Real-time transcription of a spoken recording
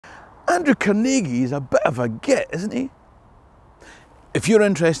Andrew Carnegie is a bit of a git, isn't he? If you're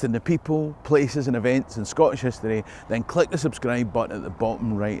interested in the people, places and events in Scottish history, then click the subscribe button at the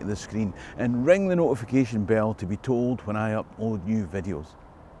bottom right of the screen and ring the notification bell to be told when I upload new videos.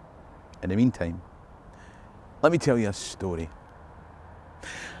 In the meantime, let me tell you a story.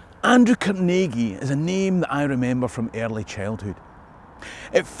 Andrew Carnegie is a name that I remember from early childhood.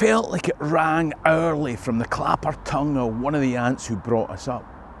 It felt like it rang hourly from the clapper tongue of one of the aunts who brought us up.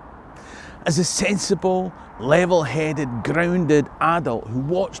 As a sensible, level-headed, grounded adult who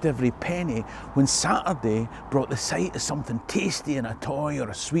watched every penny when Saturday brought the sight of something tasty in a toy or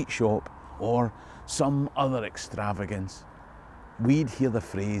a sweet shop or some other extravagance, we'd hear the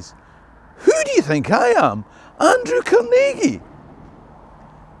phrase, "Who do you think I am? Andrew Carnegie!"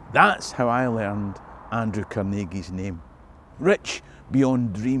 That's how I learned Andrew Carnegie's name. Rich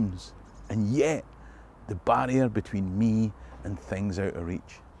beyond dreams, and yet the barrier between me and things out of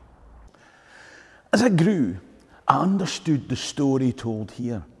reach. As I grew, I understood the story told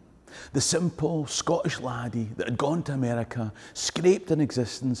here. The simple Scottish laddie that had gone to America, scraped an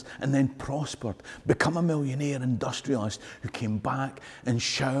existence and then prospered, become a millionaire industrialist who came back and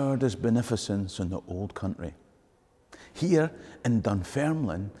showered his beneficence on the old country. Here in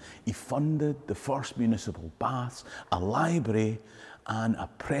Dunfermline, he funded the first municipal baths, a library and a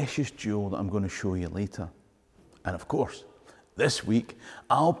precious jewel that I'm going to show you later. And of course, this week,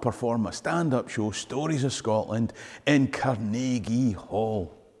 I'll perform a stand-up show, Stories of Scotland, in Carnegie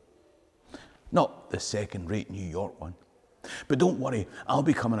Hall. Not the second-rate New York one. But don't worry, I'll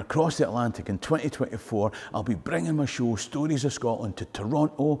be coming across the Atlantic in 2024. I'll be bringing my show, Stories of Scotland, to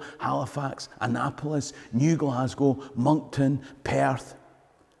Toronto, Halifax, Annapolis, New Glasgow, Moncton, Perth.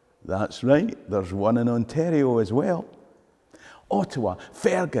 That's right, there's one in Ontario as well. Ottawa,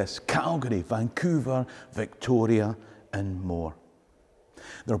 Fergus, Calgary, Vancouver, Victoria, and more.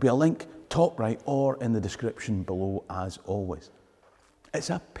 There'll be a link top right or in the description below as always. It's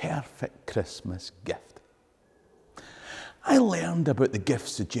a perfect Christmas gift. I learned about the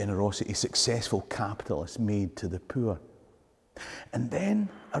gifts of generosity successful capitalists made to the poor. And then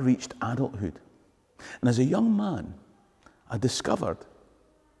I reached adulthood. And as a young man, I discovered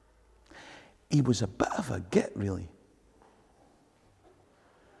he was a bit of a git, really.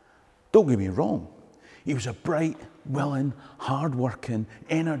 Don't get me wrong. He was a bright, willing, hard-working,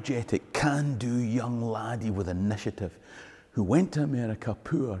 energetic, can-do young laddie with initiative who went to America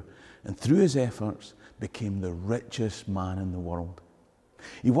poor and through his efforts became the richest man in the world.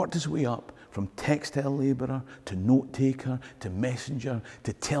 He worked his way up from textile labourer to note taker to messenger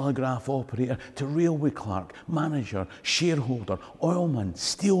to telegraph operator to railway clerk, manager, shareholder, oilman,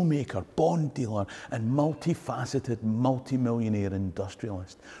 steelmaker, bond dealer and multifaceted multimillionaire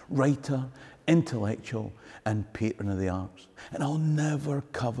industrialist, writer, intellectual and patron of the arts. And I'll never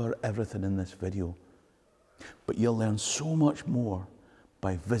cover everything in this video, but you'll learn so much more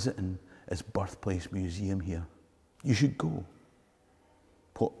by visiting his Birthplace Museum here. You should go.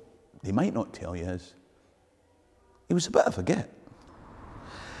 What they might not tell you is, he was a bit of a git.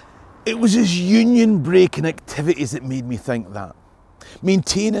 It was his union-breaking activities that made me think that.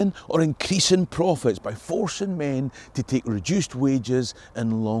 Maintaining or increasing profits by forcing men to take reduced wages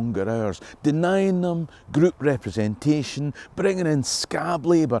and longer hours, denying them group representation, bringing in scab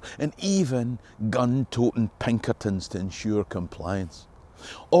labour and even gun-toting Pinkertons to ensure compliance.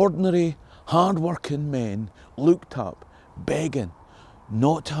 Ordinary, hard-working men looked up, begging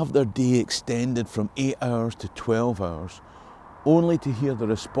not to have their day extended from 8 hours to 12 hours, only to hear the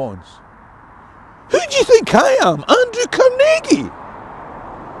response, "Who do you think I am, Andrew Carnegie?"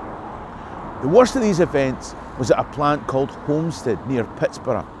 The worst of these events was at a plant called Homestead near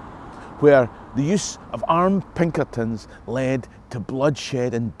Pittsburgh, where the use of armed Pinkertons led to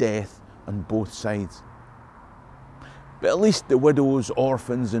bloodshed and death on both sides. But at least the widows,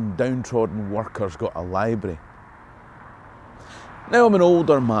 orphans and downtrodden workers got a library. Now I'm an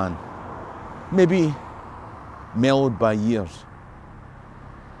older man, maybe mellowed by years.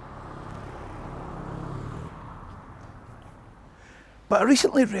 But I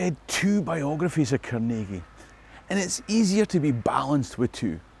recently read 2 biographies of Carnegie, and it's easier to be balanced with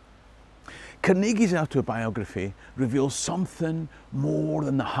 2. Carnegie's autobiography reveals something more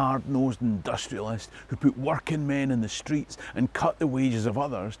than the hard-nosed industrialist who put working men in the streets and cut the wages of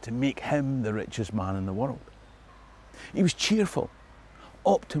others to make him the richest man in the world. He was cheerful,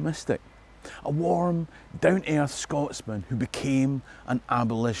 optimistic, a warm, down-to-earth Scotsman who became an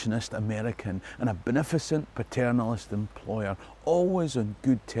abolitionist American and a beneficent paternalist employer, always on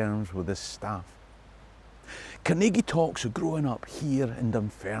good terms with his staff. Carnegie talks of growing up here in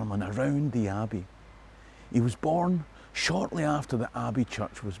Dunfermline around the Abbey. He was born shortly after the Abbey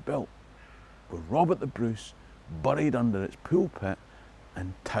church was built, with Robert the Bruce buried under its pulpit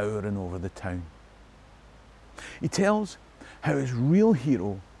and towering over the town. He tells how his real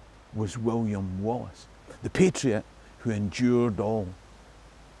hero was William Wallace, the patriot who endured all,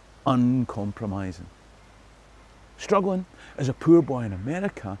 uncompromising. Struggling as a poor boy in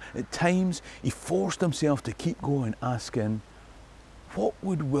America, at times he forced himself to keep going, asking, what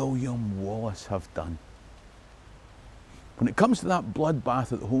would William Wallace have done? When it comes to that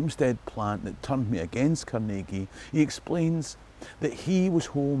bloodbath at the Homestead plant that turned me against Carnegie, he explains that he was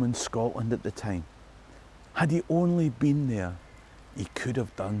home in Scotland at the time. Had he only been there, he could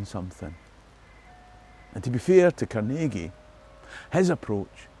have done something. And to be fair to Carnegie, his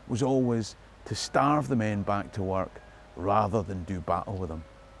approach was always to starve the men back to work rather than do battle with them.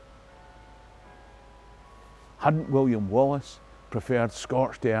 Hadn't William Wallace preferred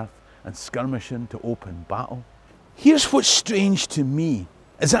scorched earth and skirmishing to open battle? Here's what's strange to me.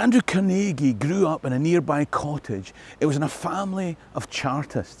 As Andrew Carnegie grew up in a nearby cottage, it was in a family of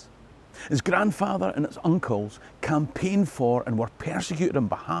Chartists. His grandfather and his uncles campaigned for and were persecuted on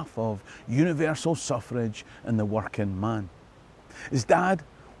behalf of universal suffrage and the working man. His dad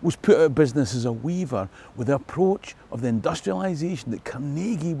was put out of business as a weaver with the approach of the industrialisation that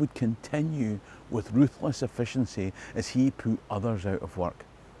Carnegie would continue with ruthless efficiency as he put others out of work.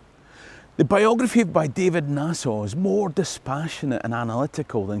 The biography by David Nasaw is more dispassionate and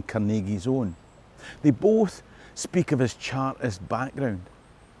analytical than Carnegie's own. They both speak of his Chartist background,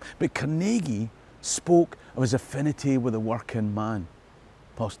 but Carnegie spoke of his affinity with the working man,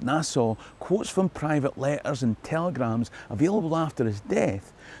 whilst Nasaw quotes from private letters and telegrams available after his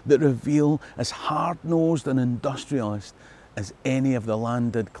death that reveal as hard-nosed an industrialist as any of the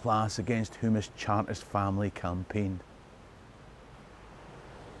landed class against whom his Chartist family campaigned.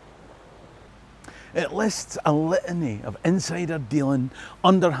 It lists a litany of insider dealing,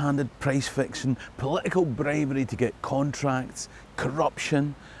 underhanded price fixing, political bribery to get contracts,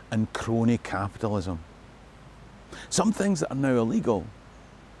 corruption and crony capitalism. Some things that are now illegal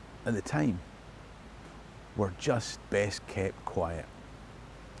at the time were just best kept quiet.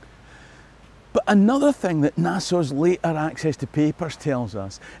 But another thing that Nasaw's later access to papers tells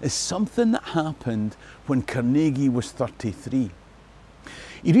us is something that happened when Carnegie was 33.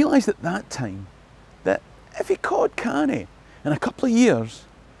 He realised at that time that if he caught canny in a couple of years,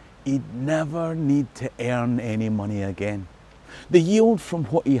 he'd never need to earn any money again. The yield from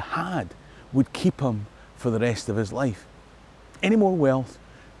what he had would keep him for the rest of his life. Any more wealth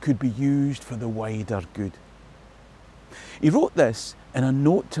could be used for the wider good. He wrote this in a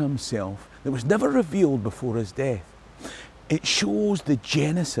note to himself that was never revealed before his death. It shows the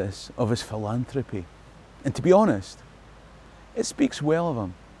genesis of his philanthropy. And to be honest, it speaks well of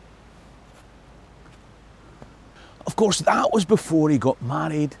him. Of course, that was before he got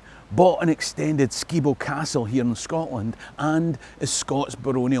married, bought an extended Skibo castle here in Scotland and his Scots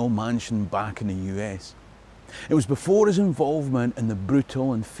baronial mansion back in the US. It was before his involvement in the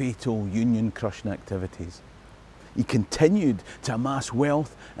brutal and fatal union-crushing activities. He continued to amass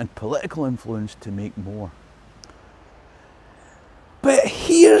wealth and political influence to make more. But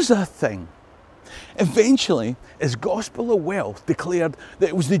here's the thing. Eventually, his Gospel of Wealth declared that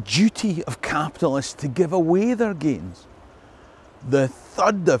it was the duty of capitalists to give away their gains. The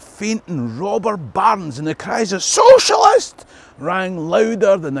thud of fainting robber barons and the cries of "Socialist!" rang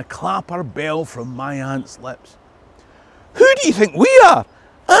louder than the clapper bell from my aunt's lips. Who do you think we are?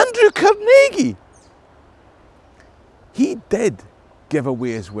 Andrew Carnegie! He did give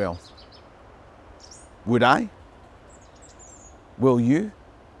away his wealth. Would I? Will you?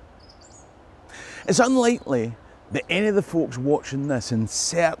 It's unlikely that any of the folks watching this, and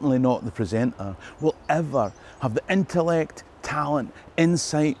certainly not the presenter, will ever have the intellect, talent,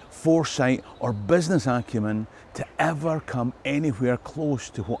 insight, foresight or business acumen to ever come anywhere close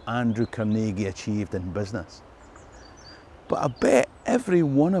to what Andrew Carnegie achieved in business. But I bet every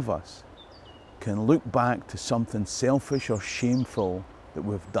one of us can look back to something selfish or shameful that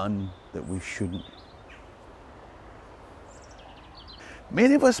we've done that we shouldn't.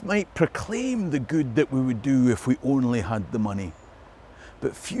 Many of us might proclaim the good that we would do if we only had the money,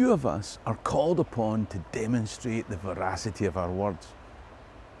 but few of us are called upon to demonstrate the veracity of our words.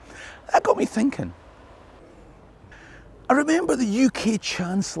 That got me thinking. I remember the UK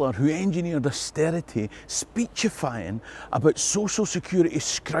Chancellor who engineered austerity speechifying about social security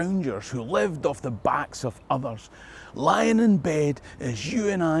scroungers who lived off the backs of others, lying in bed as you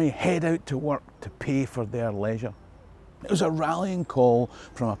and I head out to work to pay for their leisure. It was a rallying call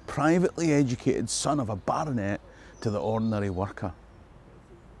from a privately educated son of a baronet to the ordinary worker.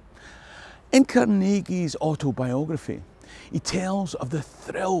 In Carnegie's autobiography, He tells of the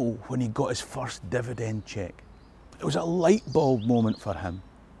thrill when he got his first dividend cheque. It was a light bulb moment for him.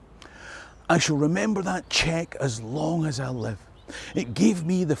 I shall remember that cheque as long as I live. It gave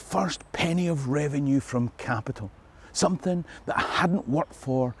me the first penny of revenue from capital, something that I hadn't worked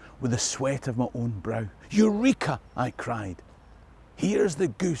for with the sweat of my own brow. Eureka, I cried. Here's the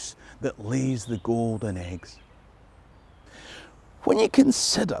goose that lays the golden eggs. When you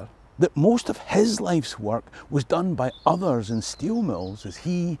consider that most of his life's work was done by others in steel mills as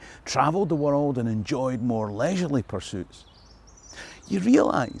he travelled the world and enjoyed more leisurely pursuits, you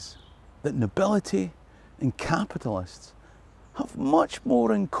realise that nobility and capitalists have much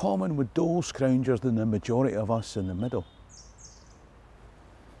more in common with dole scroungers than the majority of us in the middle.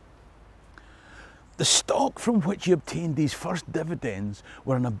 The stock from which he obtained these first dividends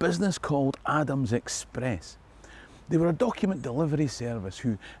were in a business called Adams Express. They were a document delivery service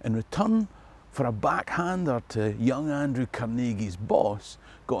who, in return for a backhander to young Andrew Carnegie's boss,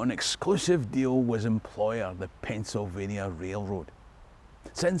 got an exclusive deal with his employer, the Pennsylvania Railroad.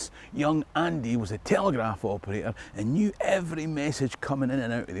 Since young Andy was a telegraph operator and knew every message coming in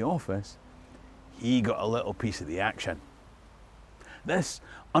and out of the office, he got a little piece of the action. This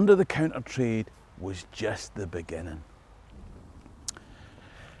under-the-counter trade was just the beginning.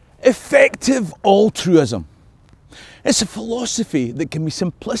 Effective altruism. It's a philosophy that can be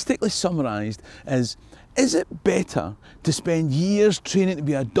simplistically summarised as, is it better to spend years training to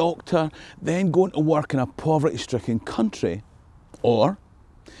be a doctor, then going to work in a poverty-stricken country, or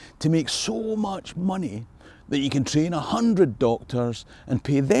to make so much money that you can train 100 doctors and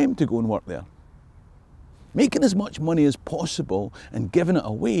pay them to go and work there? Making as much money as possible and giving it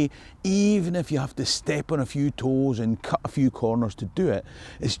away, even if you have to step on a few toes and cut a few corners to do it,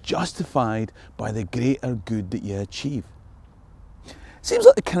 is justified by the greater good that you achieve. Seems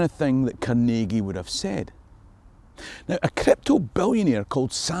like the kind of thing that Carnegie would have said. Now, a crypto billionaire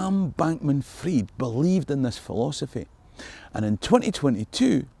called Sam Bankman-Fried believed in this philosophy, and in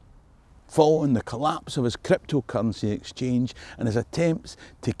 2022, following the collapse of his cryptocurrency exchange and his attempts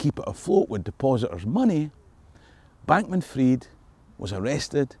to keep it afloat with depositors' money, Bankman-Fried was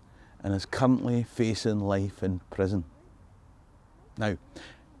arrested and is currently facing life in prison. Now,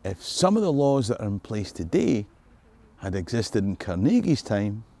 if some of the laws that are in place today had existed in Carnegie's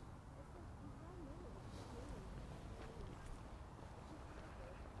time,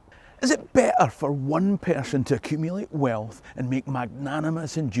 is it better for one person to accumulate wealth and make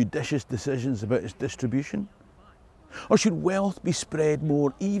magnanimous and judicious decisions about its distribution? Or should wealth be spread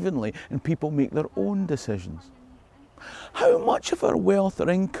more evenly and people make their own decisions? How much of our wealth or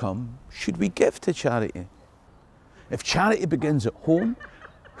income should we give to charity? If charity begins at home,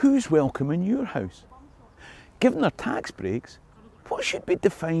 who's welcome in your house? Given their tax breaks, what should be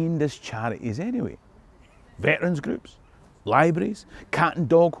defined as charities anyway? Veterans groups? Libraries? Cat and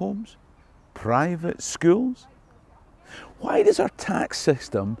dog homes? Private schools? Why does our tax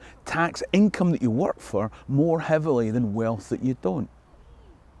system tax income that you work for more heavily than wealth that you don't?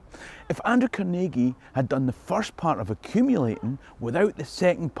 If Andrew Carnegie had done the first part of accumulating without the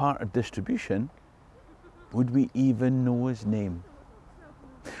second part of distribution, would we even know his name?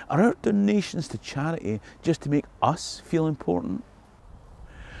 Are our donations to charity just to make us feel important?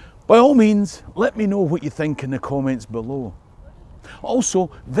 By all means, let me know what you think in the comments below.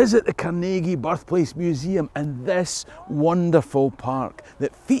 Also, visit the Carnegie Birthplace Museum and this wonderful park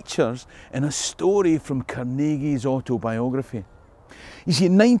that features in a story from Carnegie's autobiography. You see,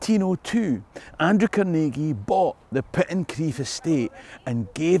 in 1902, Andrew Carnegie bought the Pittencrieff estate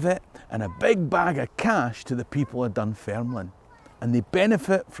and gave it and a big bag of cash to the people of Dunfermline, and they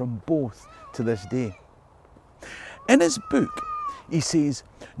benefit from both to this day. In his book, he says,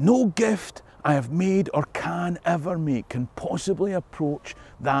 "No gift I have made or can ever make can possibly approach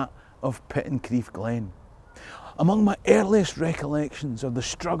that of Pittencrieff Glen. Among my earliest recollections of the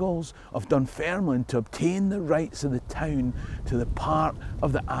struggles of Dunfermline to obtain the rights of the town to the part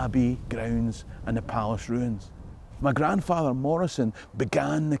of the abbey grounds and the palace ruins. My grandfather Morrison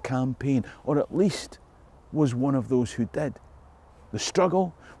began the campaign, or at least was one of those who did. The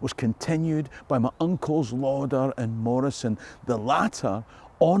struggle was continued by my uncles Lauder and Morrison, the latter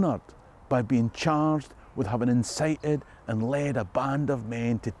honoured by being charged with having incited and led a band of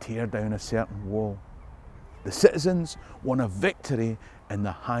men to tear down a certain wall. The citizens won a victory in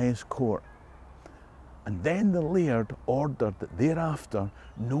the highest court, and then the laird ordered that thereafter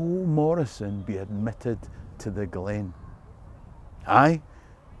no Morrison be admitted to the glen. I,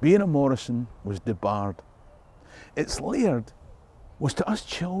 being a Morrison, was debarred. Its laird was to us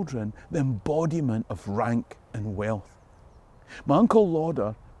children the embodiment of rank and wealth. My uncle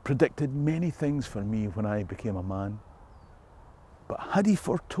Lauder predicted many things for me when I became a man. But had he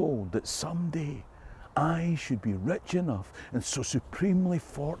foretold that someday I should be rich enough and so supremely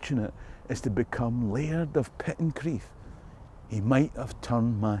fortunate as to become Laird of Pittencrieff, he might have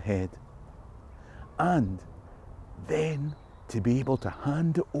turned my head. And then to be able to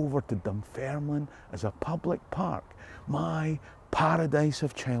hand it over to Dunfermline as a public park, my paradise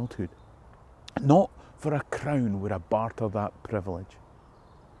of childhood. Not for a crown would I barter that privilege.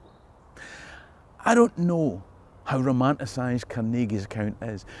 I don't know how romanticised Carnegie's account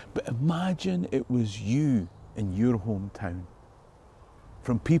is, but imagine it was you in your hometown.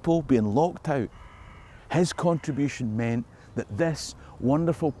 From people being locked out, his contribution meant that this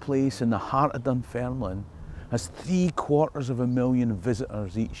wonderful place in the heart of Dunfermline has 750,000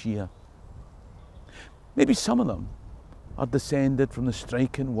 visitors each year. Maybe some of them are descended from the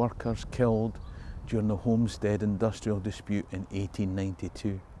striking workers killed during the Homestead Industrial Dispute in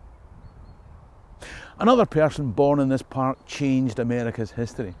 1892. Another person born in this park changed America's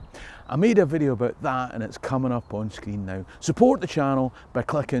history. I made a video about that and it's coming up on screen now. Support the channel by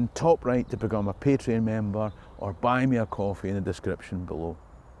clicking top right to become a Patreon member or buy me a coffee in the description below.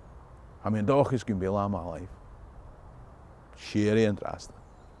 I mean, doch is going to be my life. Sherry interesting.